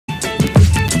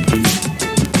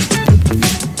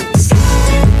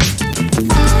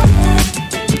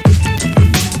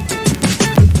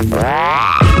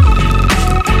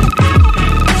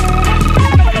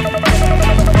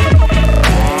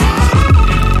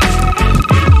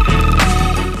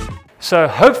So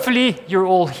hopefully you're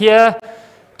all here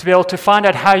to be able to find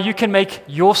out how you can make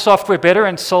your software better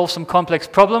and solve some complex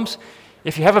problems.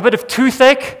 If you have a bit of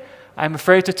toothache, I'm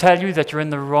afraid to tell you that you're in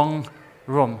the wrong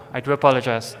room. I do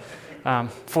apologize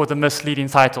for the misleading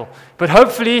title. But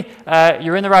hopefully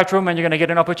you're in the right room and you're going to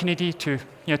get an opportunity to,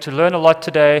 to learn a lot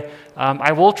today.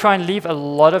 I will try and leave a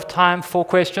lot of time for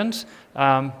questions.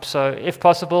 So if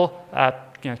possible,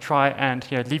 try and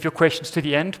leave your questions to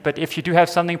the end. But if you do have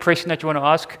something pressing that you want to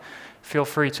ask, feel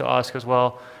free to ask as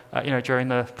well. During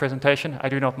the presentation, I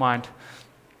do not mind,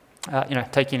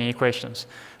 taking any questions.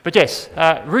 But yes,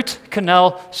 root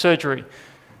canal surgery.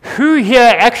 Who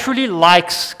here actually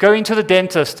likes going to the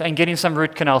dentist and getting some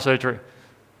root canal surgery?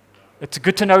 It's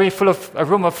good to know we're a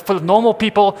room full of normal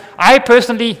people. I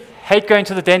personally hate going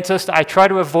to the dentist. I try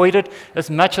to avoid it as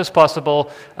much as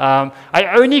possible.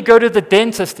 I only go to the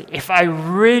dentist if I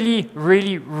really,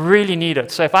 really, really need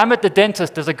it. So if I'm at the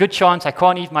dentist, there's a good chance I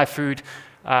can't eat my food.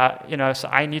 So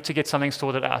I need to get something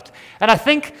sorted out. And I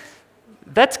think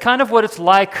that's kind of what it's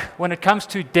like when it comes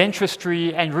to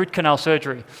dentistry and root canal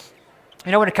surgery.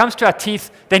 When it comes to our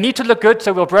teeth, they need to look good,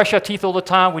 so we'll brush our teeth all the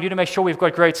time. We need to make sure we've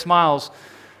got great smiles.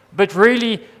 But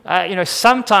really,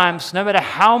 sometimes, no matter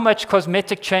how much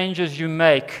cosmetic changes you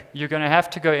make, you're going to have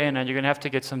to go in and you're going to have to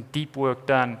get some deep work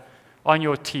done on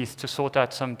your teeth to sort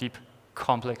out some deep,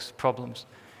 complex problems.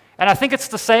 And I think it's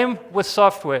the same with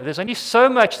software. There's only so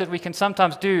much that we can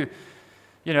sometimes do,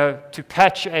 to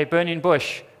patch a burning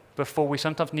bush before we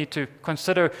sometimes need to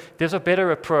consider there's a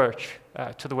better approach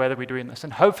to the way that we're doing this.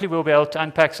 And hopefully we'll be able to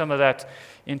unpack some of that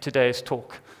in today's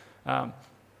talk.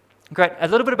 Great. A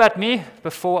little bit about me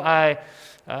before I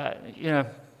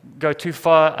go too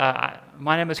far.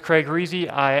 My name is Craig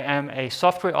Risi. I am a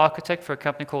software architect for a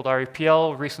company called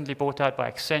REPL, recently bought out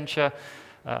by Accenture.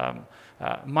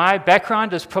 My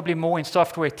background is probably more in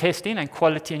software testing and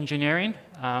quality engineering,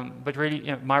 but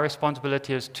really my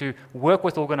responsibility is to work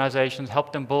with organizations,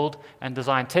 help them build and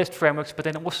design test frameworks, but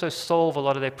then also solve a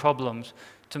lot of their problems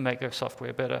to make their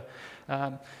software better.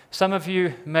 Some of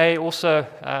you may also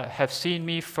have seen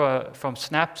me from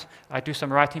Snapped. I do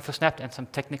some writing for Snapped and some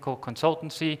technical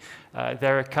consultancy.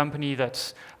 They're a company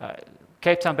that's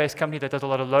Cape Town-based company that does a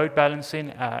lot of load balancing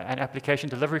and application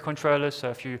delivery controllers. So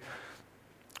if you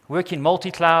work in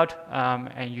multi-cloud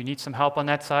and you need some help on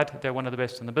that side, they're one of the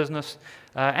best in the business.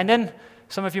 And then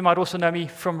some of you might also know me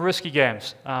from Risky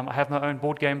Games. I have my own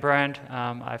board game brand.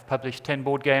 I've published 10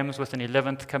 board games with an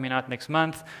 11th coming out next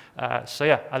month. So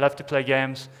yeah, I love to play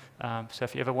games. So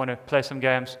if you ever want to play some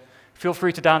games, feel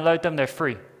free to download them. They're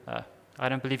free. I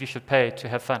don't believe you should pay to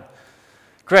have fun.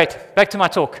 Great, back to my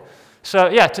talk. So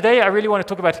yeah, today I really want to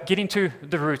talk about getting to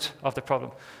the root of the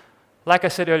problem. Like I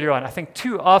said earlier on, I think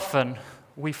too often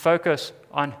we focus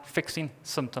on fixing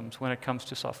symptoms when it comes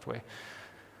to software.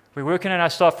 We're working on our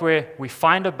software, we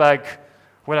find a bug,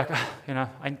 we're like,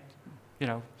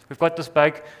 we've got this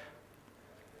bug.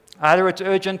 Either it's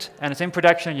urgent and it's in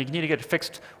production and you need to get it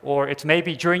fixed, or it's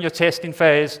maybe during your testing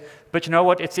phase, but you know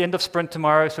what, it's the end of sprint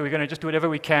tomorrow, so we're going to just do whatever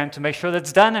we can to make sure that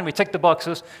it's done and we tick the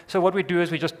boxes. So what we do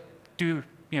is we just do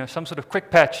some sort of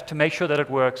quick patch to make sure that it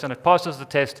works and it passes the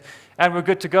test and we're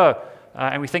good to go.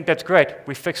 And we think that's great.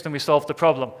 We fixed and we solved the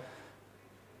problem.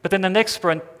 But then the next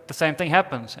sprint, the same thing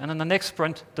happens. And then the next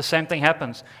sprint, the same thing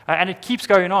happens. And it keeps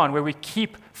going on where we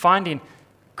keep finding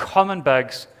common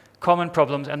bugs, common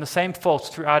problems, and the same faults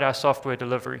throughout our software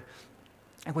delivery.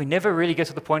 And we never really get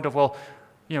to the point of, well,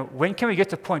 when can we get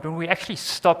to the point when we actually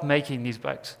stop making these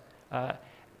bugs?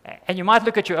 And you might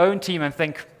look at your own team and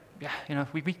think, yeah,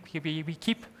 we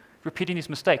keep repeating these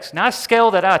mistakes. Now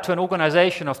scale that out to an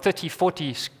organization of 30,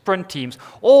 40 sprint teams,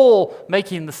 all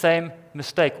making the same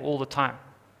mistake all the time.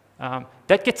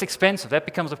 That gets expensive. That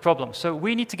becomes a problem. So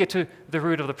we need to get to the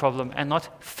root of the problem and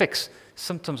not fix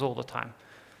symptoms all the time.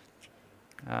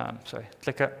 Sorry,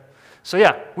 clicker. So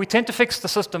yeah, we tend to fix the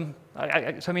system,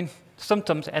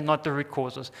 symptoms and not the root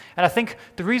causes. And I think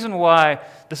the reason why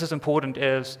this is important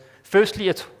is, firstly,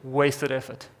 it's wasted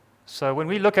effort. So when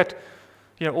we look at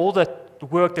all the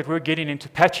work that we're getting into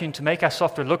patching to make our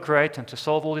software look great and to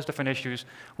solve all these different issues,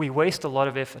 we waste a lot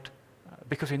of effort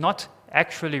because we're not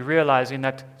actually realizing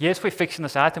that, yes, we're fixing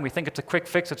this out and we think it's a quick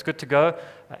fix, it's good to go,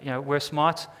 we're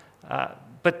smart,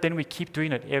 but then we keep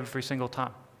doing it every single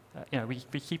time.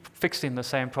 We keep fixing the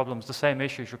same problems, the same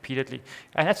issues repeatedly,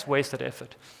 and that's wasted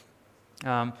effort.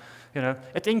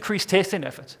 It's increased testing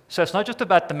effort. So it's not just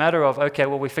about the matter of, okay,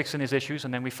 well, we're fixing these issues,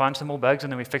 and then we find some more bugs,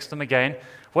 and then we fix them again.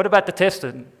 What about the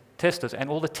testers and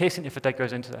all the testing effort that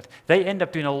goes into that? They end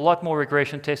up doing a lot more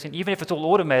regression testing. Even if it's all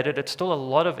automated, it's still a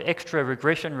lot of extra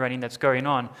regression running that's going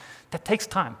on. That takes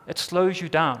time. It slows you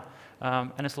down,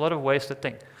 and it's a lot of wasted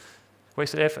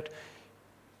effort.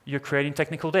 you're creating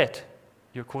technical debt.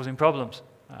 You're causing problems.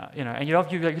 And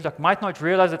you might not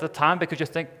realize at the time because you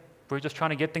think, we're just trying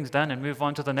to get things done and move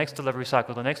on to the next delivery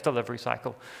cycle, the next delivery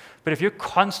cycle. But if you're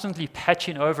constantly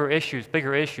patching over issues,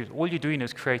 bigger issues, all you're doing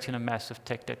is creating a massive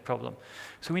tech debt problem.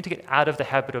 So we need to get out of the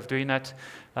habit of doing that.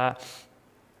 And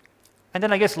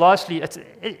then I guess lastly,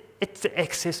 it's the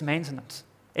excess maintenance.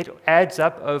 It adds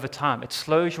up over time. It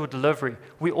slows your delivery.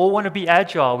 We all want to be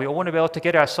agile. We all want to be able to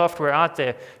get our software out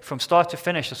there from start to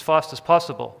finish as fast as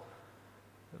possible.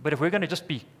 But if we're going to just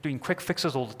be doing quick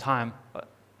fixes all the time,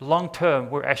 long term,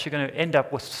 we're actually going to end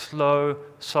up with slow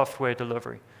software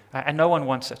delivery. And no one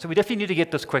wants that. So we definitely need to get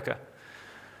this quicker.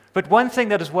 But one thing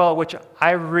that as well, which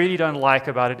I really don't like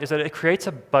about it, is that it creates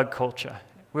a bug culture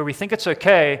where we think it's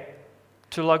okay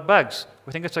to log bugs.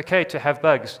 We think it's okay to have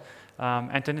bugs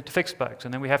and to fix bugs.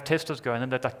 And then we have testers go, and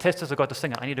then the testers have got this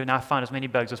thing, I need to now find as many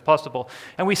bugs as possible.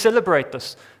 And we celebrate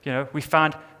this. We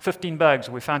found 15 bugs,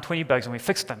 or we found 20 bugs, and we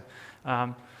fixed them.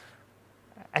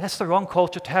 And that's the wrong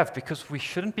culture to have, because we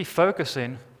shouldn't be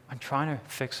focusing on trying to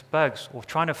fix bugs or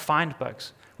trying to find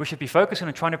bugs. We should be focusing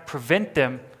on trying to prevent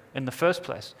them in the first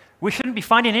place. We shouldn't be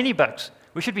finding any bugs.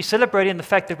 We should be celebrating the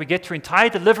fact that we get through entire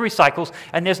delivery cycles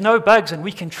and there's no bugs and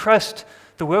we can trust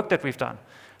the work that we've done.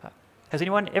 Has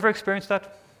anyone ever experienced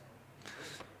that?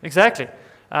 Exactly.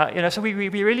 So we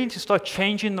really need to start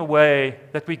changing the way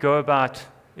that we go about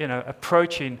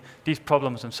approaching these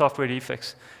problems and software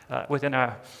defects within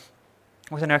our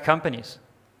companies.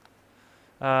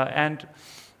 And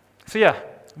so yeah,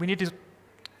 we need to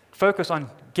focus on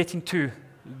getting to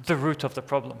the root of the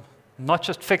problem, not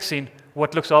just fixing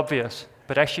what looks obvious,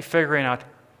 but actually figuring out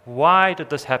why did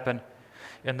this happen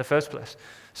in the first place.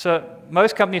 So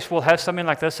most companies will have something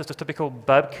like this. It's a typical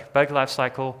bug life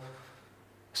cycle.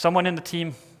 Someone in the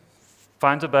team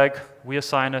finds a bug, we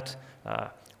assign it,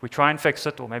 we try and fix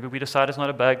it, or maybe we decide it's not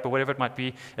a bug, but whatever it might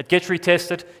be. It gets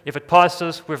retested. If it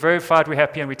passes, we're verified, we're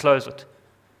happy, and we close it.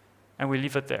 And we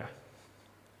leave it there.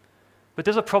 But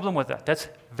there's a problem with that. That's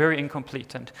very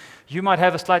incomplete. And you might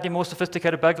have a slightly more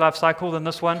sophisticated bug life cycle than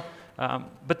this one.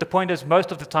 But the point is,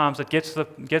 most of the times it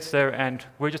gets there, and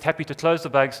we're just happy to close the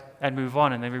bugs and move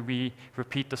on, and then we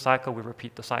repeat the cycle,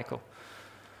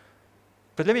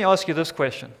 But let me ask you this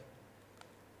question.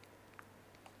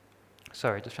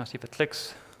 Sorry, just trying to see if it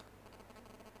clicks.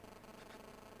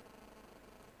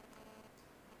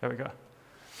 There we go.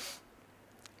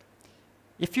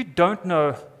 If you don't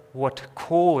know what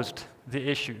caused the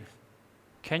issue,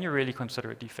 can you really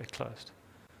consider a defect closed?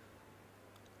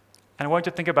 And I want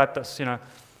you to think about this.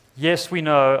 Yes, we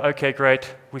know, okay,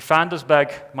 great. We found this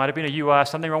bug, might have been a UI,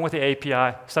 something wrong with the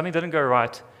API, something didn't go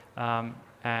right,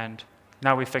 and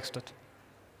now we fixed it.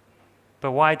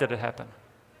 But why did it happen?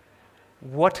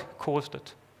 What caused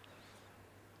it?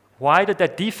 Why did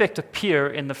that defect appear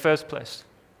in the first place?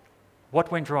 What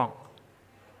went wrong?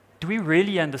 Do we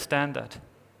really understand that?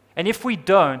 And if we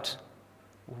don't,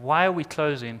 why are we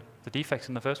closing the defects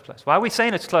in the first place? Why are we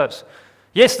saying it's closed?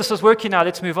 Yes, this is working now,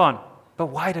 let's move on. But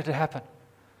why did it happen?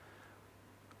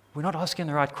 We're not asking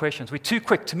the right questions. We're too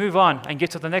quick to move on and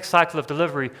get to the next cycle of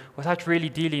delivery without really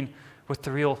dealing with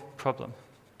the real problem.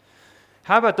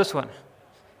 How about this one?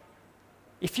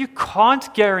 If you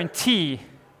can't guarantee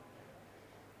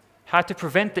how to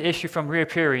prevent the issue from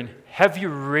reappearing, have you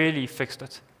really fixed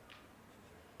it?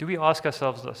 Do we ask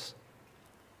ourselves this?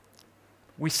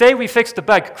 We say we fixed the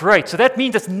bug, great. So that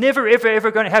means it's never, ever,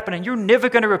 ever going to happen, and you're never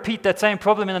going to repeat that same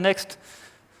problem in the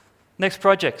next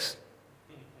projects.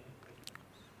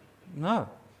 No.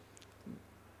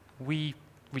 We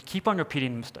keep on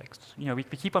repeating mistakes. We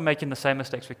keep on making the same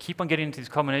mistakes. We keep on getting into these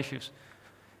common issues.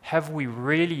 Have we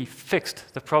really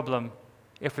fixed the problem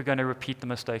if we're going to repeat the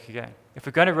mistake again? If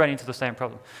we're going to run into the same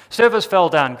problem? Servers fell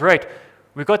down, great.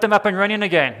 We got them up and running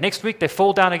again. Next week, they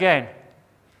fall down again.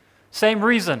 Same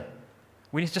reason.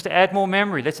 We need just to add more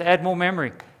memory. Let's add more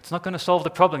memory. It's not going to solve the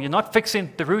problem. You're not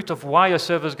fixing the root of why your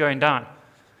server's going down.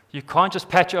 You can't just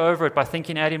patch over it by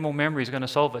thinking adding more memory is going to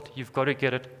solve it. You've got to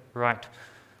get it right.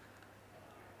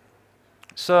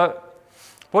 So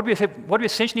what we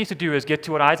essentially need to do is get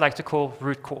to what I'd like to call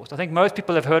root cause. I think most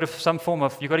people have heard of some form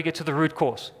of, you've got to get to the root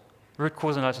cause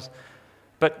analysis.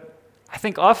 But I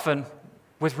think often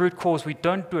with root cause, we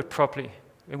don't do it properly.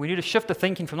 And we need to shift the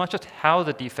thinking from not just how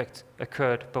the defect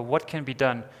occurred, but what can be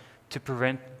done to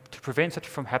prevent it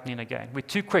from happening again. We're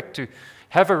too quick to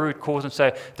have a root cause and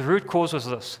say, the root cause was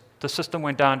this. The system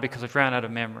went down because it ran out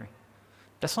of memory.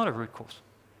 That's not a root cause.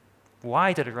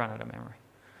 Why did it run out of memory?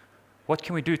 What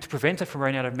can we do to prevent it from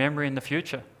running out of memory in the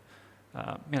future?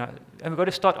 And we've got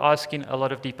to start asking a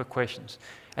lot of deeper questions.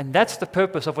 And that's the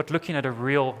purpose of what looking at a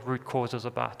real root cause is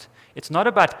about. It's not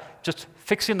about just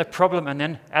fixing the problem and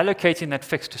then allocating that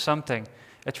fix to something.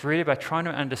 It's really about trying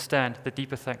to understand the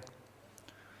deeper thing,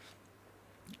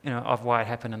 of why it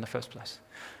happened in the first place.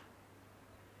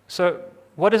 So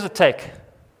what does it take?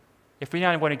 If we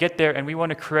now want to get there and we want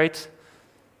to create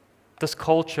this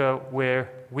culture where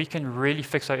we can really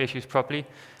fix our issues properly,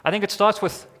 I think it starts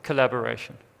with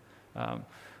collaboration.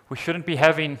 We shouldn't be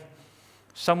having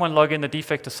someone log in the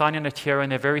defect, assigning it here,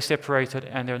 and they're very separated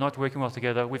and they're not working well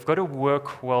together. We've got to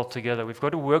work well together. We've got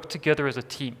to work together as a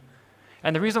team.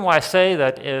 And the reason why I say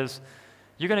that is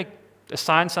you're going to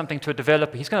assign something to a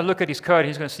developer. He's going to look at his code.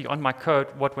 He's going to see on my code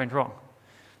what went wrong.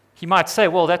 He might say,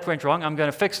 well, that went wrong. I'm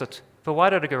going to fix it. But why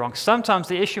did it go wrong? Sometimes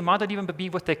the issue might not even be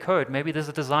with their code. Maybe there's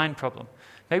a design problem.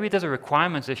 Maybe there's a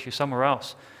requirements issue somewhere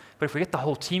else. But if we get the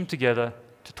whole team together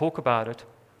to talk about it,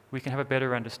 we can have a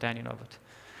better understanding of it.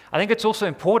 I think it's also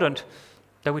important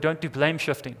that we don't do blame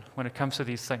shifting when it comes to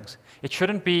these things. It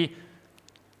shouldn't be,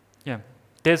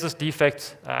 there's this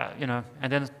defect, and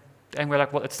we're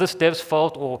like, well, it's this dev's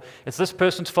fault, or it's this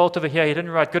person's fault over here. He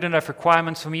didn't write good enough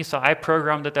requirements for me, so I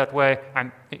programmed it that way.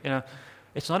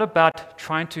 It's not about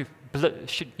trying to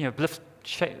it's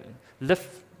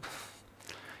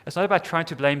not about trying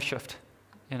to blame shift.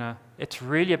 It's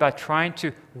really about trying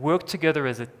to work together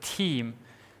as a team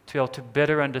to be able to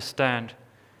better understand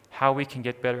how we can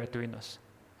get better at doing this.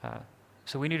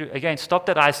 So we need to, again, stop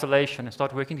that isolation and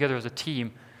start working together as a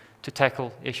team to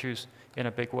tackle issues in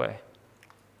a big way.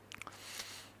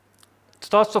 It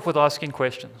starts off with asking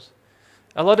questions.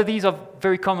 A lot of these are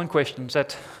very common questions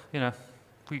that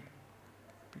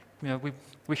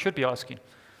we should be asking.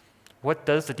 What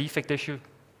does the defect issue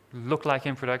look like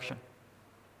in production?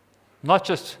 Not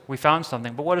just we found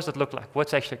something, but what does it look like?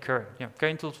 What's actually occurring? Go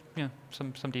into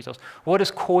some details. What is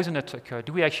causing it to occur?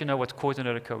 Do we actually know what's causing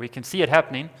it to occur? We can see it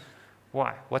happening.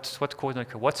 Why? What's causing it to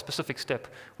occur? What specific step?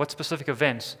 What specific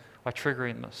events are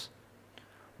triggering this?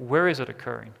 Where is it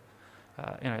occurring?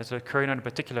 Is it occurring on a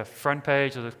particular front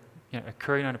page? Is it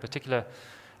occurring on a particular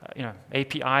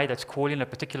API that's calling a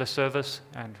particular service,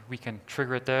 and we can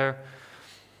trigger it there?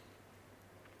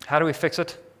 How do we fix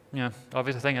it?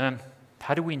 Obvious thing, and then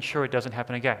how do we ensure it doesn't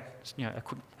happen again? It's,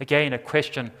 again, a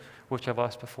question which I've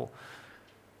asked before.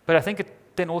 But I think it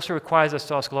then also requires us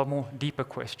to ask a lot more deeper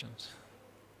questions.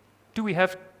 Do we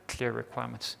have clear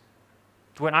requirements?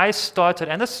 When I started,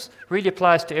 and this really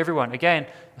applies to everyone, again,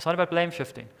 it's not about blame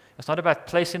shifting. It's not about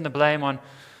placing the blame on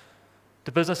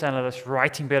the business analyst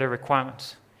writing better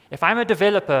requirements. If I'm a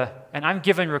developer and I'm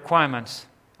given requirements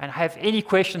and I have any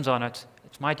questions on it,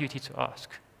 it's my duty to ask.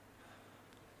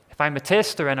 If I'm a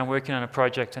tester and I'm working on a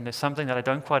project and there's something that I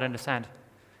don't quite understand,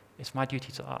 it's my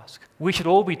duty to ask. We should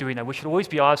all be doing that. We should always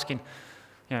be asking,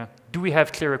 do we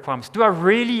have clear requirements? Do I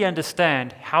really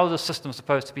understand how the system is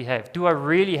supposed to behave? Do I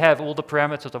really have all the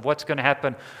parameters of what's going to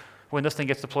happen when this thing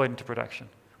gets deployed into production?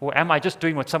 Or am I just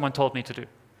doing what someone told me to do?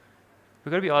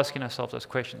 We've got to be asking ourselves those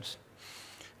questions.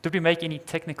 Did we make any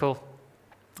technical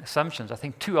assumptions? I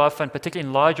think too often, particularly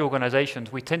in large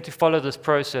organizations, we tend to follow this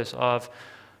process of,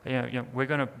 we're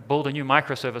going to build a new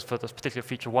microservice for this particular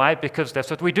feature. Why? Because that's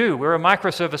what we do. We're a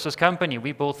microservices company.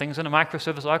 We build things in a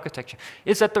microservice architecture.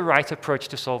 Is that the right approach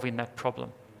to solving that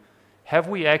problem? Have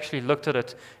we actually looked at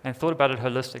it and thought about it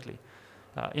holistically?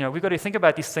 We've got to think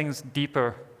about these things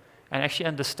deeper and actually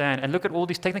understand and look at all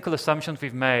these technical assumptions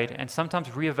we've made and sometimes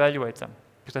reevaluate them.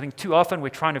 Because I think too often we're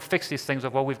trying to fix these things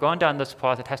of, well, we've gone down this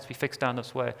path, it has to be fixed down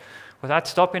this way, without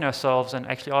stopping ourselves and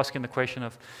actually asking the question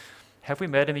of, have we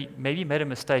maybe made a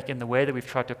mistake in the way that we've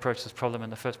tried to approach this problem in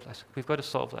the first place? We've got to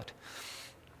solve that.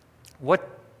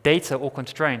 What data or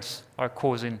constraints are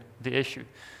causing the issue?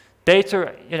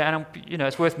 Data,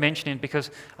 it's worth mentioning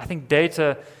because I think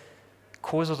data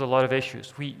causes a lot of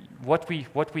issues. What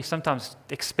we sometimes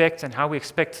expect and how we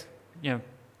expect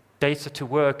data to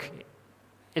work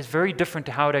is very different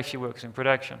to how it actually works in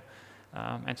production.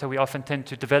 And so we often tend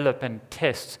to develop and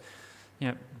test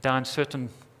down certain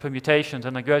permutations,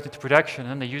 and they go into production,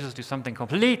 and the users do something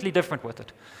completely different with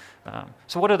it.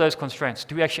 So what are those constraints?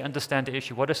 Do we actually understand the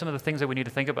issue? What are some of the things that we need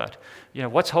to think about?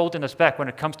 What's holding us back when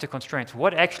it comes to constraints?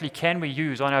 What actually can we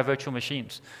use on our virtual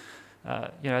machines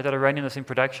that are running this in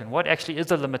production? What actually is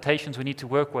the limitations we need to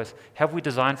work with? Have we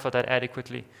designed for that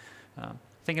adequately?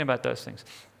 Thinking about those things.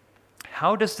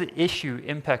 How does the issue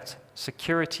impact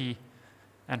security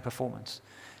and performance?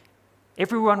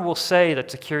 Everyone will say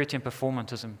that security and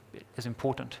performance is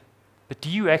important, but do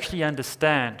you actually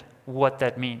understand what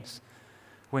that means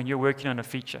when you're working on a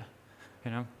feature?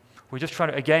 We're just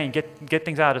trying to, again, get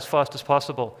things out as fast as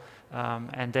possible.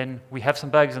 and then we have some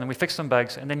bugs, and then we fix some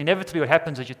bugs, and then inevitably what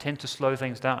happens is you tend to slow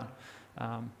things down.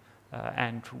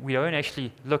 And we don't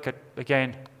actually look at,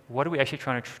 again, what are we actually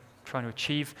trying to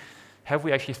achieve? Have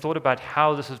we actually thought about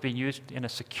how this is being used in a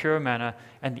secure manner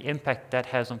and the impact that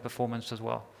has on performance as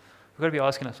well? We've got to be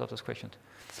asking ourselves those questions.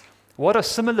 What are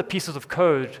similar pieces of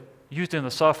code used in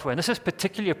the software? And this is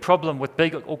particularly a problem with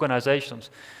big organizations.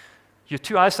 You're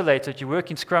too isolated, you work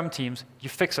in Scrum teams, you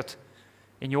fix it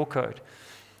in your code.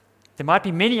 There might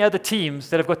be many other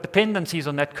teams that have got dependencies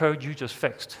on that code you just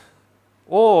fixed.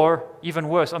 Or, even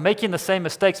worse, are making the same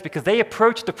mistakes because they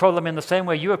approach the problem in the same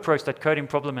way you approach that coding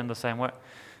problem in the same way.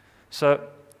 So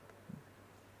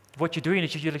what you're doing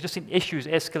is you're just seeing issues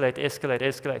escalate, escalate,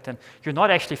 escalate, and you're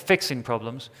not actually fixing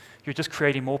problems, you're just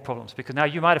creating more problems, because now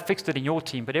you might have fixed it in your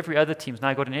team, but every other team's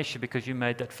now got an issue because you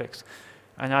made that fix.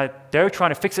 And now they're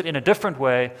trying to fix it in a different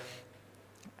way,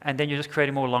 and then you're just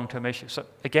creating more long-term issues. So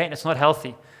again, it's not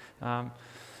healthy. And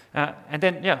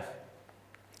then, yeah,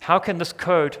 how can this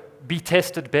code be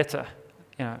tested better?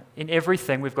 In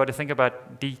everything, we've got to think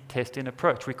about the testing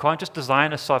approach. We can't just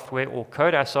design a software or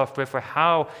code our software for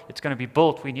how it's going to be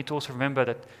built. We need to also remember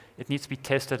that it needs to be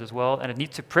tested as well, and it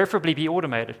needs to preferably be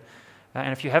automated.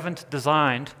 And if you haven't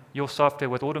designed your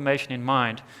software with automation in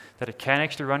mind, that it can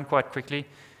actually run quite quickly,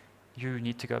 you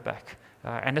need to go back.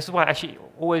 And this is why I actually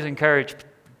always encourage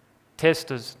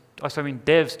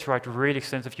devs to write really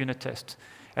extensive unit tests.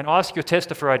 And ask your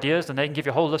tester for ideas, and they can give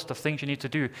you a whole list of things you need to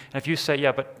do. And if you say,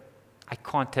 yeah, but I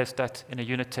can't test that in a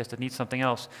unit test, it needs something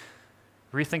else,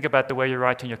 rethink about the way you're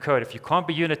writing your code. If you can't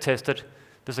be unit tested,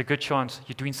 there's a good chance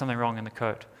you're doing something wrong in the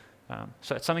code.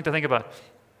 So it's something to think about.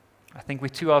 I think we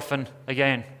too often,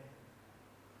 again,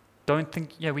 don't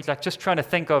think, we're like just trying to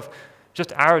think of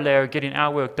just our layer getting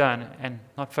our work done and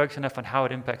not focus enough on how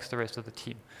it impacts the rest of the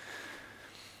team.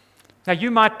 Now,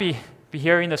 you might be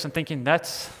hearing this and thinking,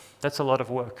 that's a lot of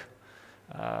work.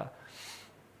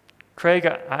 Craig,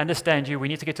 I understand you. We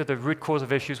need to get to the root cause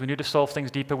of issues. We need to solve things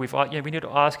deeper. We need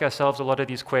to ask ourselves a lot of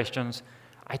these questions.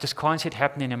 I just can't see it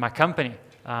happening in my company.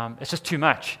 It's just too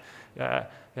much.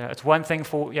 It's one thing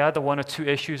for the one or two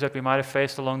issues that we might have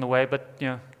faced along the way, but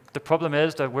the problem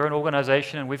is that we're an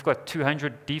organization and we've got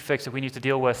 200 defects that we need to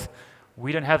deal with.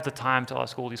 We don't have the time to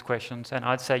ask all these questions, and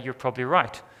I'd say you're probably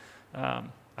right.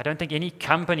 I don't think any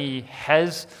company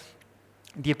has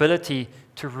the ability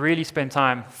to really spend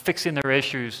time fixing their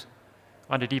issues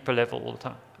on a deeper level all the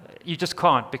time. You just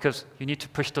can't, because you need to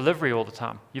push delivery all the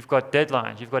time. You've got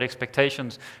deadlines, you've got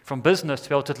expectations from business to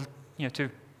be able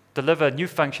to deliver new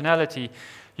functionality.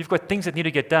 You've got things that need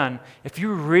to get done. If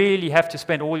you really have to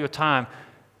spend all your time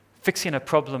fixing a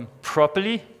problem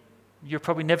properly, you're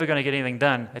probably never going to get anything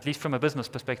done, at least from a business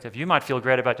perspective. You might feel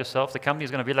great about yourself. The company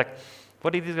is going to be like,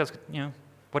 what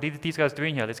are these guys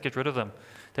doing here? Let's get rid of them.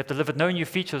 They've delivered no new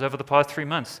features over the past 3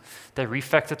 months. They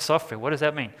refactored software. What does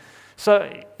that mean?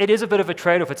 So it is a bit of a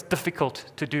trade-off. It's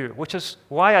difficult to do, which is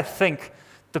why I think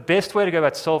the best way to go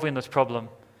about solving this problem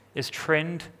is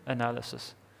trend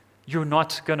analysis. You're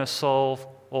not going to solve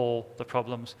all the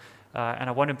problems. And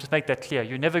I want to just make that clear.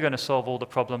 You're never going to solve all the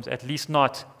problems, at least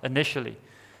not initially.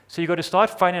 So you've got to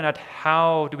start finding out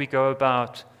how do we go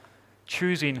about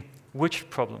choosing which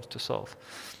problems to solve.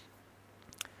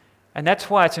 And that's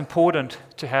why it's important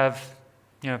to have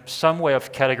some way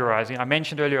of categorizing. I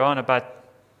mentioned earlier on about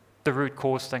the root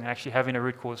cause thing, actually having a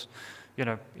root cause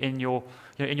in your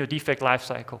defect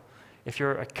lifecycle. If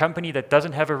you're a company that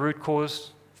doesn't have a root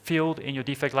cause field in your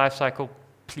defect lifecycle,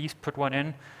 please put one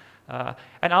in.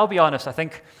 And I'll be honest, I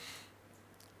think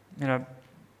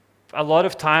a lot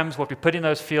of times what we put in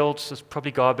those fields is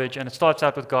probably garbage, and it starts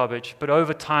out with garbage. But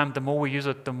over time, the more we use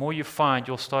it, the more you find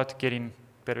you'll start getting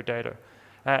better data.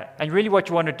 And really what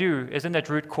you want to do is in that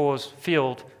root cause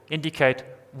field, indicate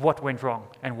what went wrong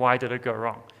and why did it go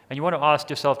wrong. And you want to ask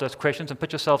yourself those questions and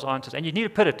put yourselves answers. And you need to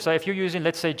put it. So if you're using,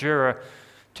 let's say, Jira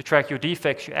to track your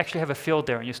defects, you actually have a field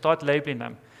there and you start labeling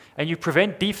them. And you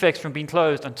prevent defects from being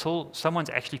closed until someone's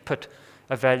actually put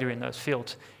a value in those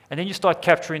fields. And then you start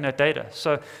capturing that data.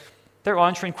 So they're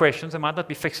answering questions. They might not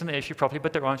be fixing the issue properly,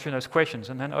 but they're answering those questions.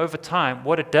 And then over time,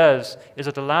 what it does is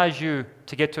it allows you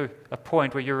to get to a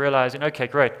point where you're realizing, okay,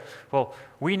 great. Well,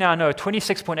 we now know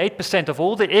 26.8% of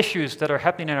all the issues that are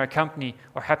happening in our company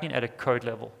are happening at a code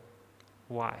level.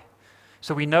 Why?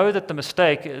 So we know that the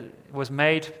mistake was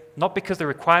made not because the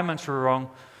requirements were wrong,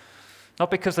 not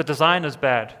because the design is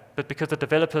bad, but because the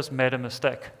developers made a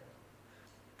mistake.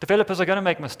 Developers are going to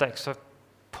make mistakes. So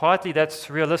partly that's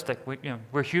realistic.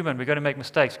 We're human. We're going to make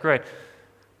mistakes. Great.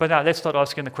 But now let's start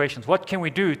asking the questions. What can we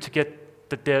do to get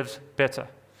the devs better?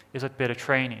 Is it better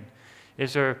training?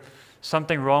 Is there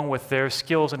something wrong with their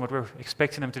skills and what we're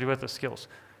expecting them to do with the skills?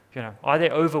 Are they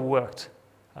overworked?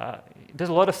 There's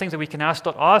a lot of things that we can now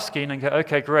start asking and go,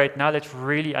 okay, great, now let's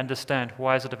really understand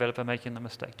why is the developer making the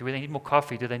mistake. Do they need more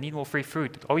coffee? Do they need more free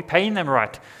food? Are we paying them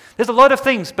right? There's a lot of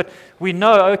things, but we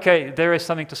know, okay, there is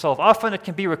something to solve. Often it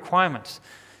can be requirements.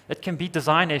 It can be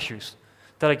design issues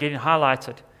that are getting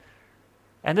highlighted.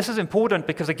 And this is important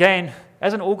because, again,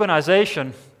 as an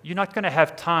organization, you're not going to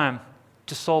have time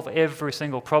to solve every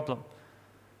single problem.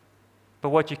 But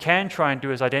what you can try and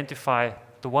do is identify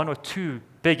the 1 or 2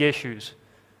 big issues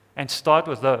and start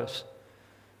with those.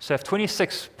 So if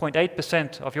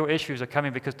 26.8% of your issues are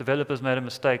coming because developers made a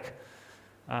mistake,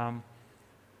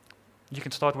 you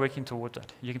can start working towards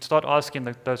it. You can start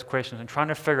asking those questions and trying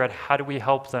to figure out how do we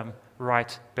help them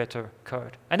write better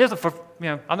code. And there's I'm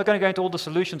not going to go into all the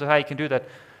solutions of how you can do that,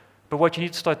 but what you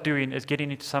need to start doing is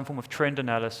getting into some form of trend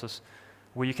analysis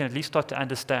where you can at least start to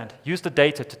understand. Use the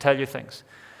data to tell you things.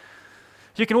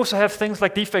 You can also have things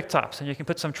like defect types, and you can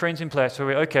put some trends in place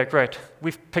where okay, great,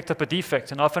 we've picked up a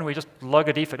defect, and often we just log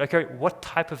a defect. Okay, what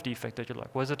type of defect did you log?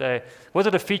 Was it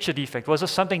a feature defect? Was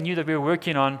this something new that we were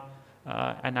working on,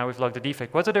 and now we've logged a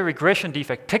defect? Was it a regression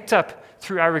defect picked up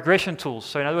through our regression tools?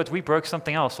 So in other words, we broke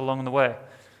something else along the way.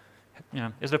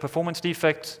 Is it a performance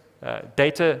defect,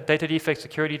 data defect,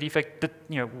 security defect?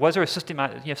 Was there a system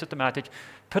outage?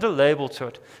 Put a label to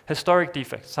it. Historic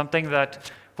defect, something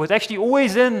that was actually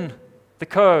always in the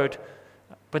code,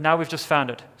 but now we've just found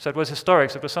it. So it was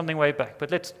historic, so it was something way back.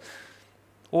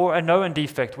 Or a known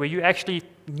defect, where you actually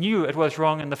knew it was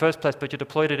wrong in the first place, but you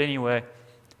deployed it anyway.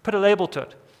 Put a label to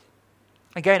it.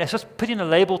 Again, it's just putting a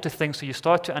label to things so you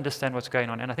start to understand what's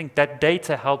going on. And I think that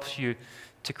data helps you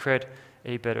to create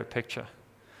a better picture.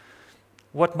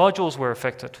 What modules were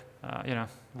affected?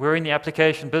 We're in the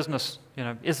application business.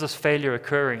 Is this failure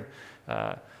occurring?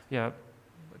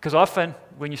 Because often,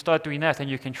 when you start doing that, and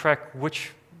you can track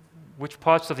which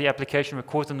parts of the application were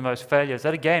causing the most failures,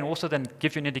 that again also then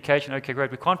gives you an indication, okay, great,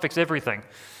 we can't fix everything.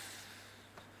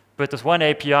 But this one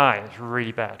API is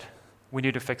really bad. We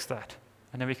need to fix that.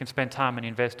 And then we can spend time and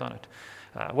invest on it.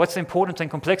 What's the importance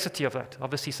and complexity of that?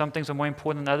 Obviously, some things are more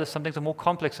important than others, some things are more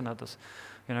complex than others.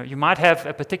 You might have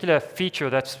a particular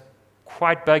feature that's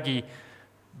quite buggy,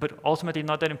 but ultimately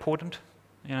not that important.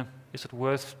 Is it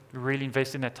worth really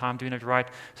investing that time doing it right?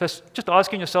 So it's just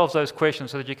asking yourselves those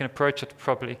questions so that you can approach it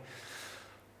properly.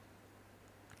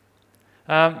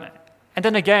 And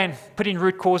then again, putting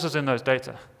root causes in those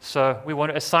data. So we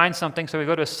want to assign something, so we've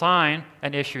got to assign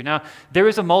an issue. Now, there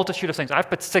is a multitude of things. I've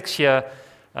put 6 here.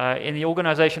 In the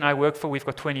organization I work for, we've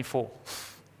got 24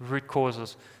 root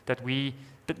causes that we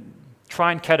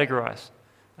try and categorize.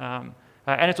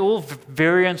 And it's all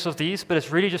variants of these, but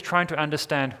it's really just trying to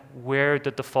understand where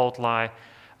did the fault lie.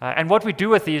 And what we do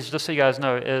with these, just so you guys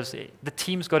know, is the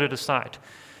team's got to decide.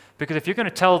 Because if you're going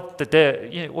to tell the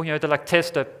dev, the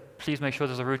tester, please make sure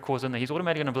there's a root cause in there, he's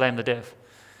automatically going to blame the dev.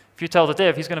 If you tell the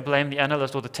dev, he's going to blame the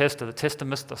analyst or the tester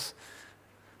missed this.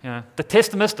 The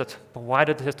tester missed it, but why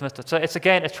did the tester miss it? So it's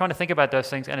trying to think about those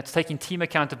things, and it's taking team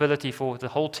accountability for the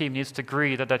whole team needs to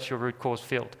agree that that's your root cause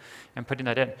field and putting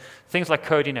that in. Things like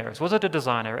coding errors. Was it a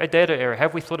design error, a data error?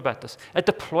 Have we thought about this? A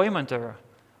deployment error.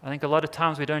 I think a lot of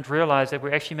times we don't realize that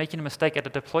we're actually making a mistake at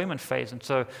the deployment phase, and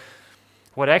so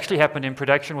what actually happened in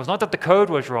production was not that the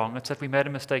code was wrong, it's that we made a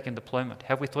mistake in deployment.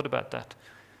 Have we thought about that?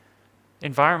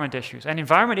 Environment issues. And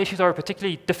environment issues are a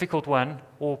particularly difficult one,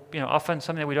 or often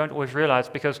something that we don't always realize,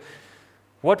 because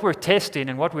what we're testing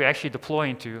and what we're actually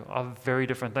deploying to are very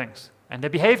different things. And they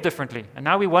behave differently. And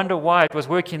now we wonder why it was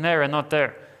working there and not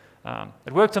there.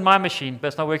 It worked on my machine, but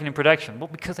it's not working in production. Well,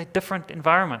 because they're different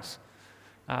environments.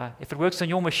 If it works on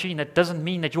your machine, that doesn't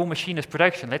mean that your machine is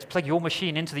production. Let's plug your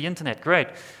machine into the internet. Great.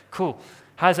 Cool.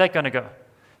 How's that going to go?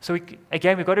 So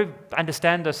again, we've got to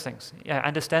understand those things.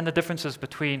 Understand the differences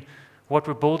between what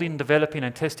we're building, developing,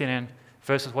 and testing in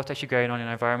versus what's actually going on in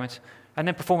our environments, and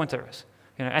then performance errors.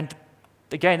 And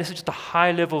again, this is just a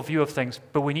high-level view of things,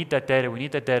 but we need that data. We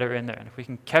need that data in there. And if we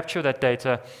can capture that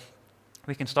data,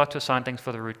 we can start to assign things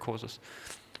for the root causes.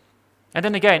 And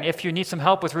then again, if you need some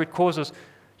help with root causes,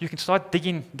 you can start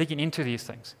digging into these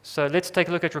things. So let's take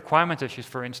a look at requirement issues,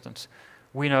 for instance.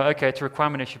 We know, okay, it's a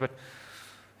requirement issue, but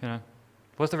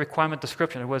was the requirement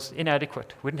description? It was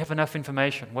inadequate. We didn't have enough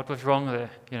information. What was wrong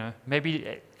there?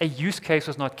 Maybe a use case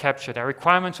was not captured. Our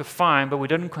requirements were fine, but we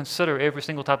didn't consider every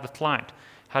single type of client.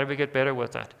 How do we get better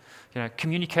with that?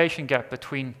 Communication gap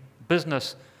between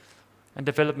business and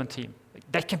development team.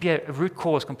 That can be a root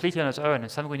cause completely on its own,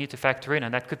 and something we need to factor in,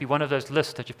 and that could be one of those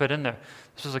lists that you put in there.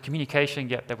 This is a communication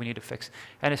gap that we need to fix,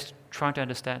 and it's trying to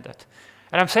understand that.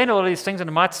 And I'm saying all of these things, and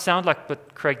it might sound like,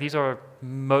 but Craig, these are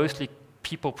mostly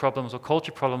people problems or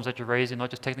culture problems that you're raising, not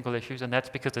just technical issues, and that's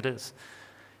because it is.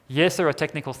 Yes, there are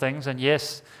technical things, and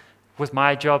yes, with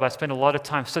my job, I spend a lot of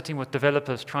time sitting with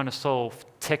developers trying to solve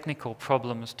technical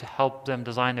problems to help them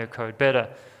design their code better.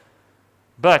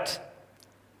 But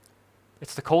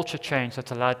it's the culture change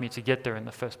that's allowed me to get there in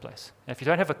the first place. And if you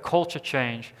don't have a culture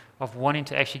change of wanting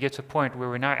to actually get to a point where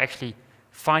we're now actually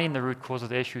finding the root cause of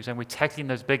the issues and we're tackling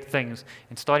those big things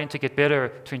and starting to get better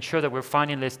to ensure that we're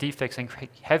finding less defects and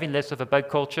having less of a bug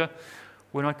culture,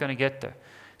 we're not going to get there.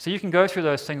 So you can go through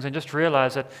those things and just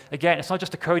realize that, again, it's not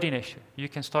just a coding issue. You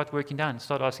can start working down and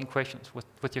start asking questions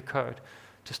with your code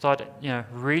to start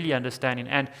really understanding.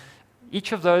 And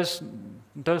each of those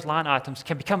line items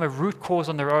can become a root cause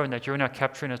on their own that you're now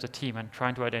capturing as a team and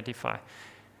trying to identify.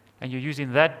 And you're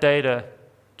using that data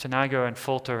to now go and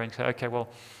filter and say, okay, well,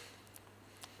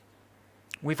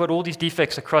 we've got all these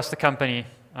defects across the company,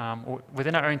 or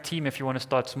within our own team if you want to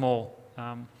start small.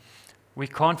 We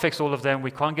can't fix all of them.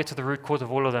 We can't get to the root cause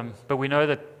of all of them. But we know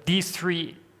that these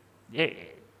three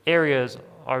areas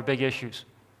are big issues,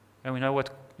 and we know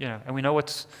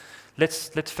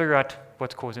let's figure out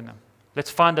what's causing them. Let's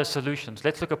find those solutions.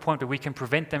 Let's look at a point where we can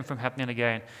prevent them from happening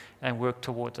again and work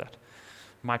towards that.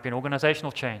 It might be an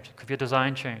organizational change. It could be a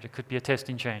design change. It could be a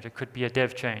testing change. It could be a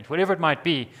dev change. Whatever it might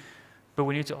be, but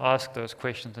we need to ask those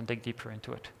questions and dig deeper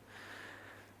into it.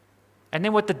 And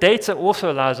then what the data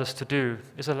also allows us to do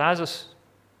is allows us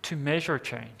to measure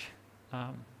change.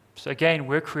 So again,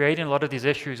 we're creating a lot of these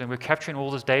issues and we're capturing all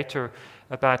this data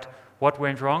about what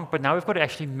went wrong, but now we've got to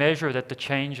actually measure that the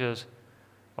changes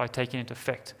are taking into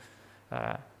effect.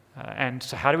 And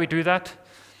so how do we do that?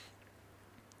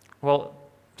 Well,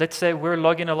 let's say we're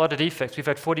logging a lot of defects. We've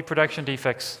had 40 production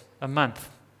defects a month.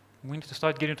 We need to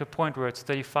start getting to a point where it's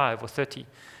 35 or 30.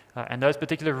 And those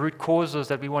particular root causes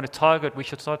that we want to target, we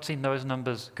should start seeing those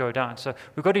numbers go down. So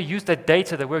we've got to use that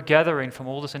data that we're gathering from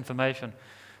all this information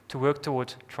to work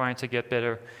towards trying to get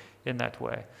better in that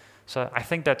way. So I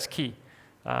think that's key.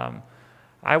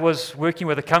 I was working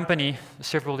with a company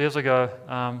several years ago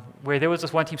where there was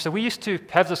this one team. So we used to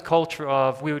have this culture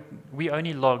of we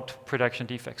only logged production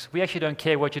defects. We actually don't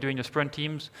care what you do in your sprint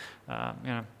teams.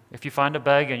 If you find a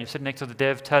bug and you sit next to the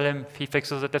dev, tell him if he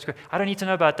fixes it, that's great. I don't need to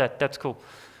know about that. That's cool.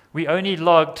 We only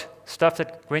logged stuff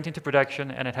that went into production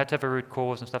and it had to have a root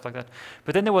cause and stuff like that.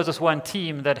 But then there was this one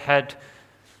team that had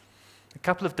a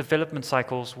couple of development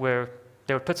cycles where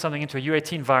they would put something into a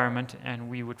UAT environment and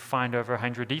we would find over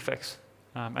 100 defects.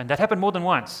 And that happened more than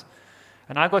once.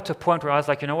 And I got to a point where I was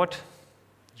like, you know what?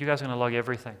 You guys are going to log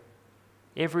everything.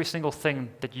 Every single thing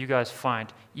that you guys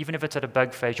find, even if it's at a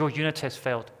bug phase, your unit test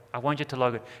failed, I want you to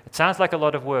log it. It sounds like a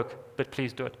lot of work, but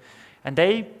please do it. And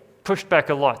they pushed back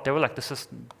a lot. They were like, this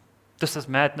is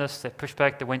madness. They pushed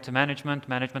back. They went to management.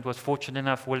 Management was fortunate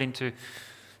enough, willing to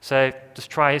say, just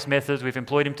try his methods. We've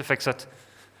employed him to fix it.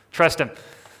 Trust him.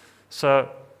 So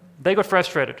they got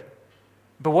frustrated.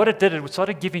 But what it did, it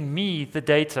started giving me the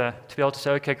data to be able to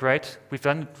say, okay, great. We've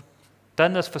done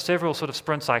this for several sort of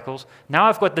sprint cycles. Now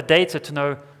I've got the data to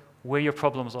know where your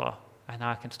problems are, and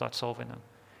now I can start solving them.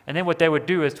 And then what they would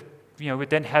do is, we'd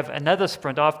then have another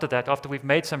sprint after that, after we've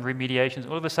made some remediations.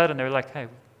 All of a sudden, they were like, hey,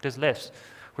 there's less.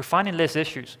 We're finding less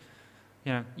issues.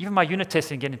 Even my unit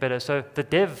testing getting better. So the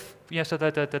dev, so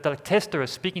the tester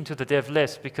is speaking to the dev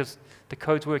less because the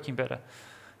code's working better.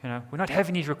 We're not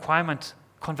having these requirement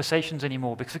conversations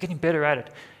anymore because we're getting better at it.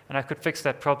 And I could fix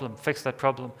that problem.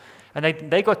 And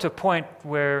they got to a point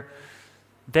where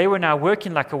they were now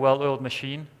working like a well-oiled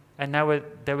machine, and now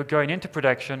they were going into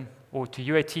production or to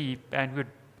UAT, and would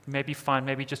maybe find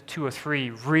maybe just 2 or 3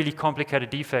 really complicated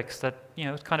defects that,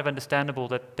 it's kind of understandable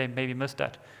that they maybe missed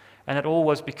that. And it all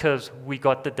was because we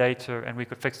got the data and we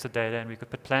could fix the data and we could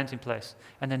put plans in place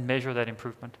and then measure that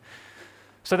improvement.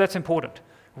 So that's important.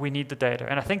 We need the data.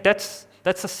 And I think that's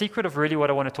the secret of really what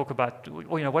I want to talk about,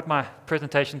 what my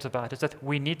presentation's about, is that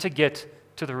we need to get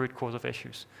to the root cause of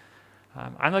issues.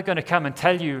 I'm not going to come and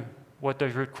tell you what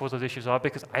those root cause of issues are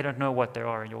because I don't know what they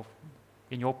are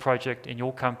in your project, in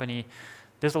your company.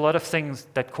 There's a lot of things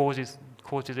that causes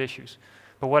issues.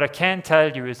 But what I can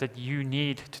tell you is that you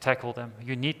need to tackle them.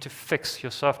 You need to fix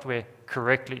your software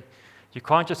correctly. You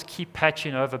can't just keep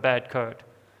patching over bad code.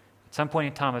 At some point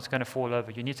in time, it's going to fall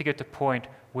over. You need to get to the point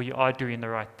where you are doing the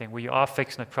right thing, where you are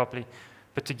fixing it properly.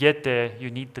 But to get there,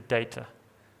 you need the data.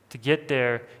 To get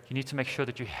there, you need to make sure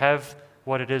that you have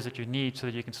what it is that you need so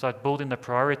that you can start building the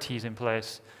priorities in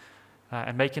place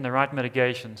and making the right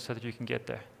mitigations so that you can get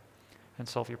there and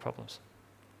solve your problems.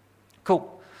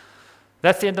 Cool.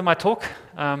 That's the end of my talk.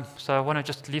 So I want to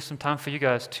just leave some time for you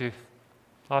guys to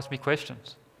ask me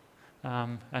questions.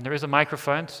 And there is a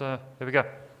microphone, so there we go.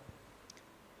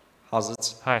 How's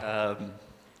it? Hi.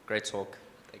 Great talk.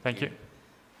 Thank you.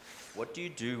 What do you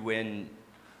do when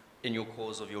in your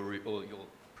cause of your root, or your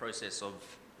process of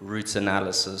root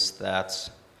analysis that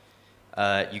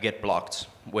you get blocked,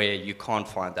 where you can't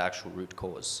find the actual root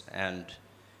cause, and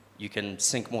you can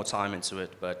sink more time into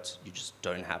it, but you just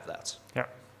don't have that. Yeah.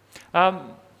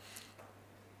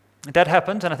 That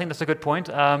happens, and I think that's a good point.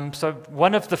 So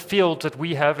one of the fields that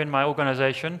we have in my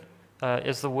organization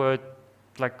is the word,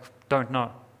 like, don't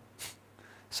know.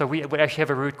 So we actually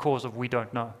have a root cause of we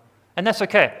don't know. And that's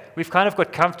okay. We've kind of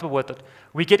got comfortable with it.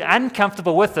 We get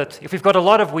uncomfortable with it if we've got a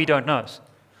lot of we don't knows.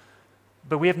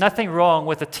 But we have nothing wrong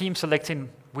with the team selecting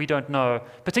we don't know,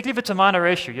 particularly if it's a minor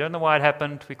issue. You don't know why it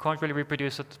happened. We can't really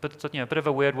reproduce it, but it's a bit of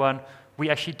a weird one. We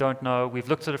actually don't know. We've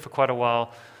looked at it for quite a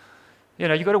while.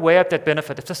 You've got to weigh up that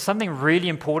benefit. If there's something really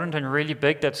important and really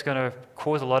big that's going to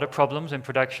cause a lot of problems in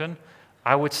production,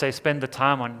 I would say spend the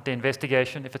time on the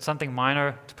investigation. If it's something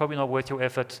minor, it's probably not worth your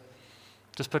effort.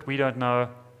 Just put we don't know,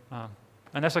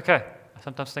 and that's okay. I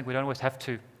sometimes think we don't always have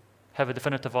to have a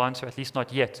definitive answer, at least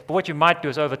not yet. But what you might do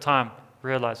is over time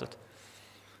realize it.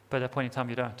 But at that point in time,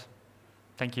 you don't.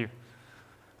 Thank you.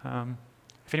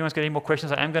 If anyone's got any more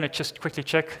questions, I am going to just quickly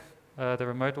check the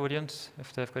remote audience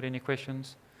if they've got any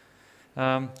questions.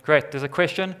 Great, there's a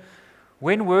question.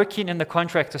 When working in the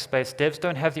contractor space, devs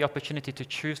don't have the opportunity to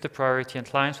choose the priority, and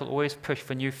clients will always push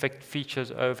for new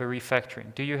features over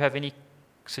refactoring. Do you have any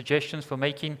suggestions for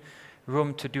making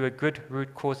room to do a good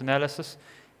root cause analysis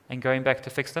and going back to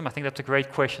fix them? I think that's a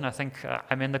great question. I think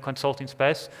I'm in the consulting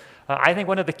space. I think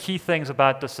one of the key things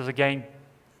about this is, again,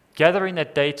 gathering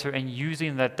that data and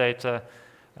using that data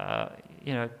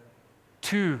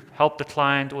to help the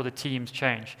client or the teams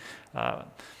change.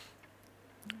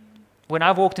 When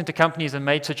I've walked into companies and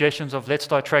made suggestions of let's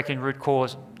start tracking root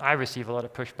cause, I receive a lot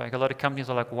of pushback. A lot of companies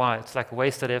are like, why? It's like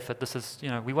wasted effort. This is,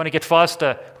 we want to get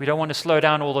faster. We don't want to slow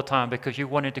down all the time because you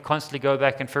wanted to constantly go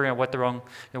back and figure out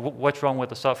what's wrong with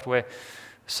the software.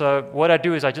 So what I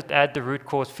do is I just add the root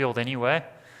cause field anyway.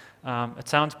 It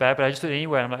sounds bad, but I just do it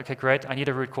anyway. I'm like, okay, great. I need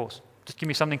a root cause. Just give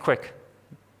me something quick.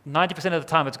 90% of the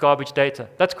time, it's garbage data.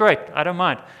 That's great. I don't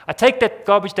mind. I take that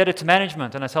garbage data to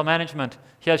management, and I tell management,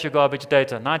 here's your garbage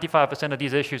data. 95% of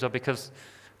these issues are because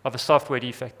of a software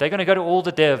defect. They're going to go to all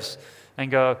the devs and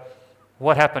go,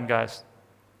 what happened, guys?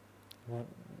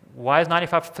 Why is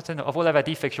 95% of all of our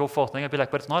defects your fault? And they're going to be like,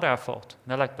 but it's not our fault.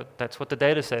 And they're like, but that's what the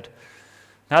data said.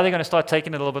 Now they're going to start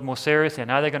taking it a little bit more seriously, and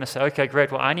now they're going to say, okay,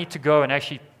 great, well, I need to go and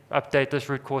actually update this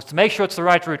root cause. To make sure it's the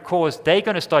right root cause, they're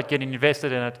going to start getting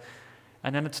invested in it.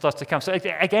 And then it starts to come. So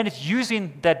again, it's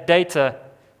using that data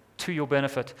to your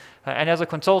benefit. And as a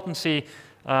consultancy,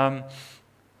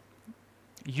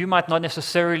 you might not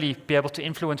necessarily be able to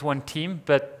influence one team,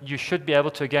 but you should be able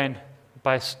to, again,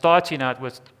 by starting out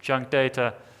with junk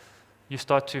data, you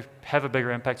start to have a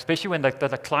bigger impact, especially when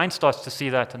the client starts to see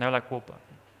that, and they're like, well,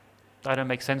 I don't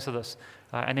make sense of this.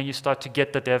 And then you start to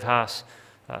get the dev house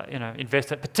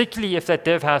invested, particularly if that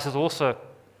dev house is also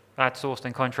outsourced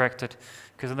and contracted,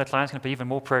 because then the client's going to put even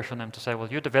more pressure on them to say, well,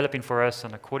 you're developing for us,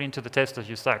 and according to the testers,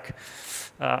 you suck.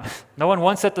 No one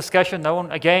wants that discussion. No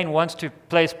one, again, wants to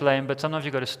place blame, but sometimes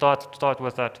you've got to start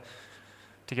with that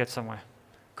to get somewhere.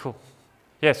 Cool.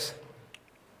 Yes?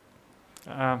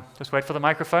 Just wait for the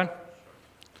microphone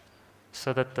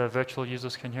so that the virtual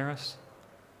users can hear us.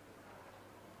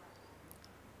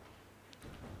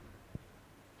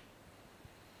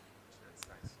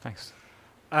 Thanks.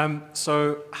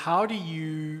 So how do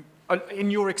you,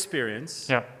 in your experience,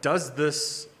 does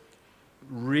this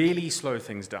really slow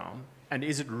things down? And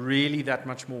is it really that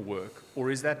much more work?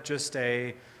 Or is that just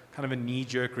a kind of a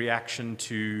knee-jerk reaction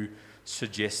to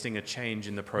suggesting a change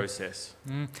in the process?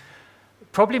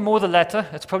 Probably more the latter.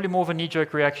 It's probably more of a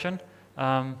knee-jerk reaction.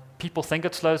 People think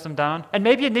it slows them down. And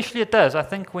maybe initially it does. I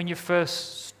think when you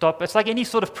first stop, it's like any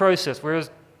sort of process, whereas,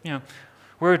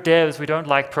 we're devs, we don't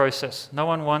like process. No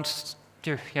one wants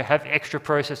to have extra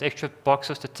process, extra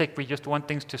boxes to tick. We just want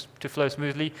things to flow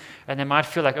smoothly, and they might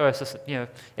feel like, oh, it's this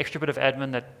extra bit of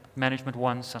admin that management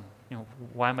wants, and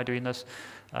why am I doing this?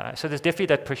 So there's definitely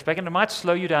that pushback, and it might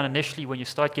slow you down initially when you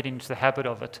start getting into the habit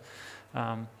of it.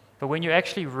 But when you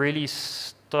actually really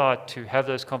start to have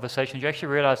those conversations, you actually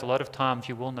realize a lot of times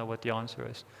you will know what the answer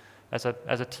is as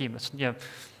a team. It's,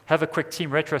 have a quick team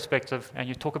retrospective, and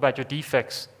you talk about your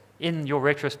defects in your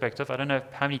retrospective. I don't know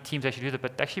how many teams actually do that,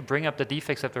 but actually bring up the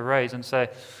defects that were raised and say,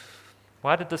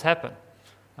 why did this happen?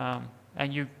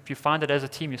 And you find that as a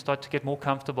team, you start to get more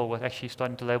comfortable with actually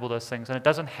starting to label those things. And it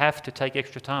doesn't have to take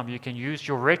extra time. You can use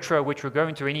your retro, which we're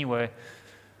going to anyway,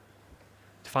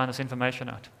 to find this information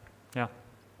out. Yeah.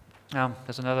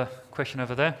 There's another question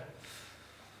over there.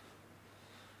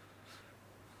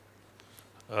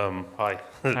 Hi.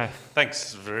 Hi.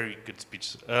 Thanks. Very good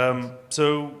speech.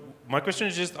 So my question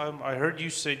is just, I heard you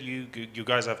said you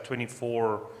guys have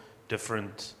 24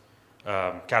 different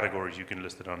categories you can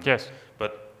list it under. Yes.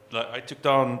 But I took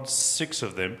down 6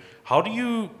 of them. How do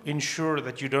you ensure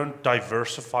that you don't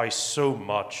diversify so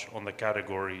much on the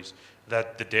categories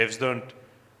that the devs don't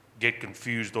get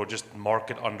confused or just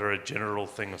mark it under a general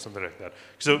thing or something like that?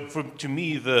 So to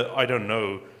me, the I don't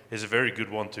know is a very good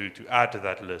one to add to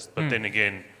that list. But then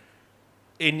again,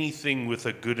 anything with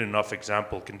a good enough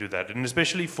example can do that. And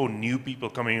especially for new people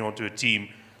coming onto a team,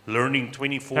 learning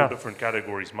 24 different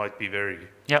categories might be very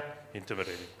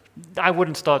intimidating. I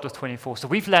wouldn't start with 24. So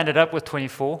we've landed up with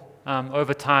 24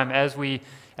 over time as we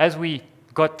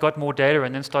got more data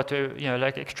and then start to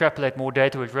extrapolate more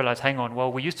data. We've realized, hang on, well,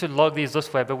 we used to log these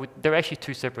this way, but they're actually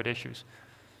 2 separate issues,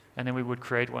 and then we would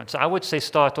create one. So I would say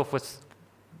start off with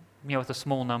with a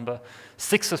small number.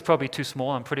 6 is probably too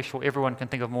small. I'm pretty sure everyone can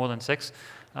think of more than 6.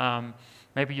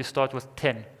 Maybe you start with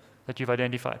 10 that you've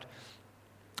identified.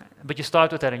 But you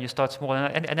start with that and you start small.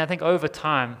 And I think over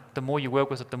time, the more you work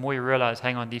with it, the more you realize,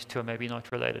 hang on, these 2 are maybe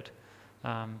not related.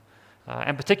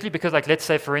 And particularly because, like, let's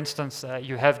say, for instance,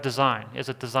 you have design. Is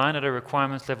it design at a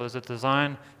requirements level? Is it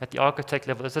design at the architect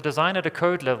level? Is it design at a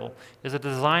code level? Is it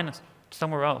design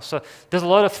somewhere else? So there's a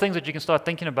lot of things that you can start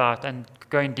thinking about and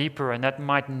going deeper, and that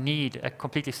might need a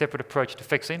completely separate approach to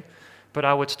fixing. But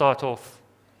I would start off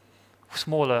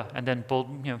smaller and then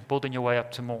building your way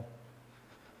up to more.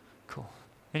 Cool.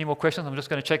 Any more questions? I'm just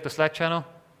going to check the Slack channel.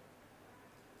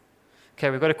 Okay,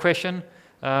 we've got a question.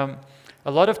 A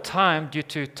lot of time, due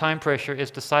to time pressure, is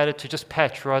decided to just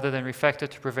patch rather than refactor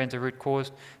to prevent a root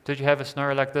cause. Did you have a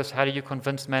scenario like this? How do you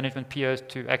convince management POs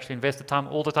to actually invest the time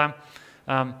all the time?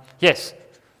 Yes.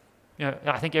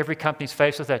 I think every company's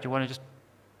faced with that. You want to just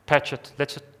patch it.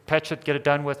 Let's just patch it, get it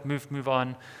done with, move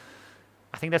on.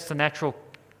 I think that's the natural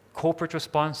corporate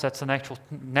response. That's the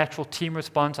natural team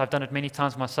response. I've done it many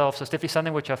times myself, so it's definitely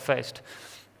something which I've faced.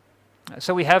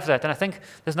 So we have that, and I think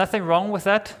there's nothing wrong with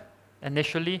that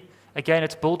initially. Again,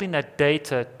 it's building that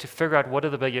data to figure out what are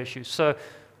the big issues. So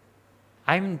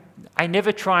I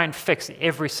never try and fix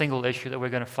every single issue that we're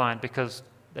going to find, because,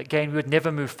 again, we would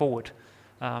never move forward.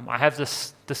 I have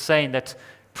this saying that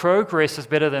progress is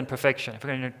better than perfection. If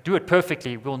we're going to do it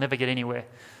perfectly, we'll never get anywhere.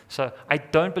 So I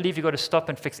don't believe you've got to stop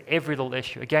and fix every little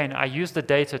issue. Again, I use the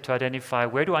data to identify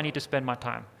where do I need to spend my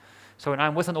time. So when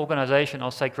I'm with an organization,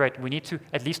 I'll say, great, we need to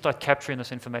at least start capturing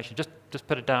this information. Just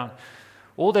put it down.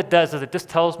 All that does is it just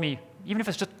tells me, even if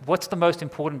it's just what's the most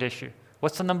important issue,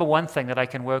 what's the number one thing that I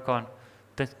can work on,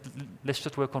 then let's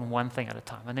just work on one thing at a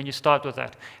time. And then you start with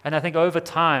that. And I think over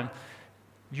time,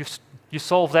 you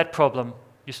solve that problem,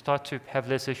 you start to have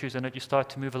less issues in it, you start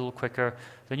to move a little quicker,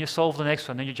 then you solve the next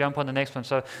one, then you jump on the next one.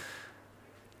 So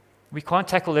we can't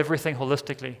tackle everything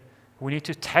holistically. We need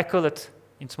to tackle it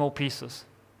in small pieces.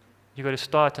 You've got to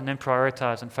start and then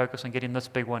prioritize and focus on getting this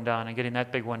big one down and getting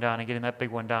that big one down and getting that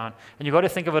big one down. And you've got to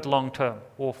think of it long term,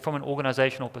 or from an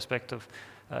organizational perspective,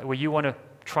 where you want to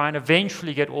try and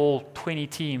eventually get all 20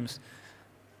 teams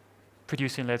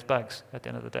producing less bugs at the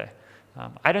end of the day.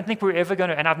 I don't think we're ever going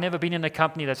to, and I've never been in a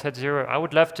company that's had 0. I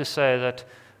would love to say that,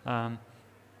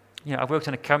 I've worked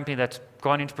in a company that's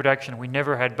gone into production. We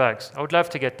never had bugs. I would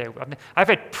love to get there. I've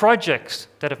had projects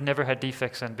that have never had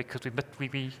defects in, because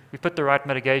we put the right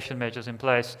mitigation measures in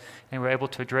place and we're able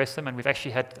to address them. And we've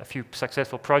actually had a few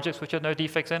successful projects which had no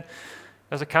defects in.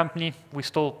 As a company, we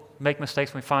still make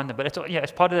mistakes when we find them. But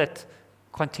it's part of that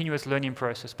continuous learning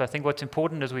process. But I think what's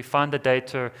important is we find the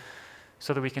data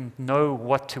so that we can know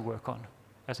what to work on,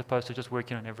 as opposed to just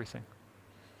working on everything.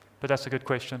 But that's a good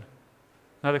question.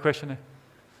 Another question there?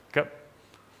 Go.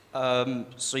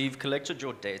 So you've collected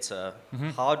your data.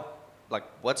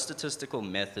 What statistical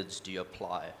methods do you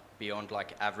apply beyond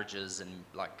averages and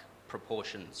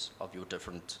proportions of your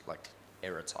different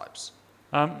error types?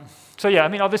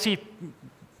 Obviously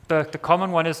the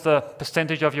common one is the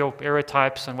percentage of your error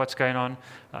types and what's going on.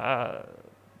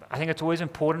 I think it's always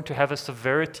important to have a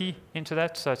severity into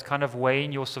that, so it's kind of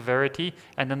weighing your severity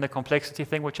and then the complexity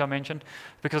thing which I mentioned,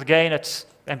 because again,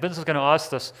 and business is going to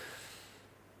ask this,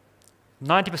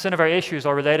 90% of our issues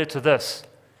are related to this.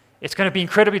 It's going to be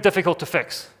incredibly difficult to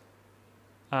fix.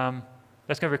 That's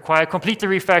going to require completely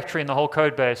refactoring the whole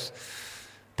code base.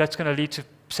 That's going to lead to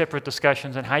separate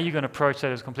discussions, and how you're going to approach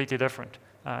that is completely different.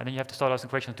 And then you have to start asking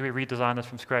questions, do we redesign this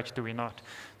from scratch, do we not?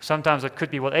 Sometimes it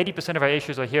could be, well, 80% of our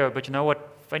issues are here, but you know what,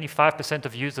 only 5%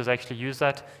 of users actually use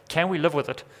that. Can we live with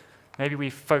it? Maybe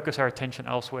we focus our attention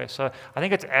elsewhere. So I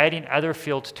think it's adding other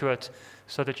fields to it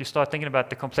so that you start thinking about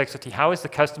the complexity. How is the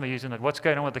customer using it? What's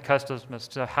going on with the customers?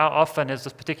 So how often is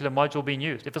this particular module being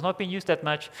used? If it's not being used that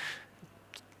much,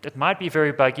 it might be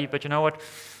very buggy, but you know what?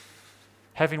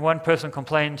 Having one person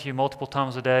complain to you multiple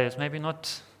times a day is maybe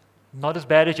not as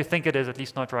bad as you think it is, at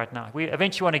least not right now. We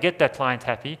eventually want to get that client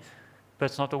happy, but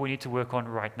it's not what we need to work on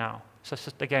right now. So it's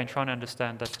just, again, trying to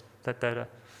understand that data.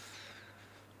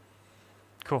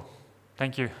 Cool.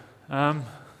 Thank you. Time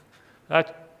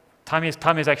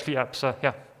is actually up, so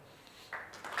yeah.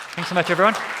 Thanks so much,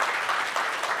 everyone.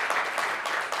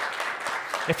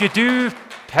 If you do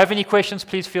have any questions,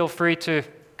 please feel free to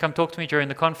come talk to me during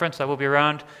the conference. I will be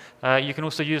around. You can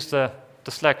also use the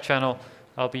Slack channel.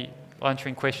 I'll be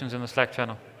answering questions in the Slack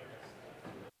channel.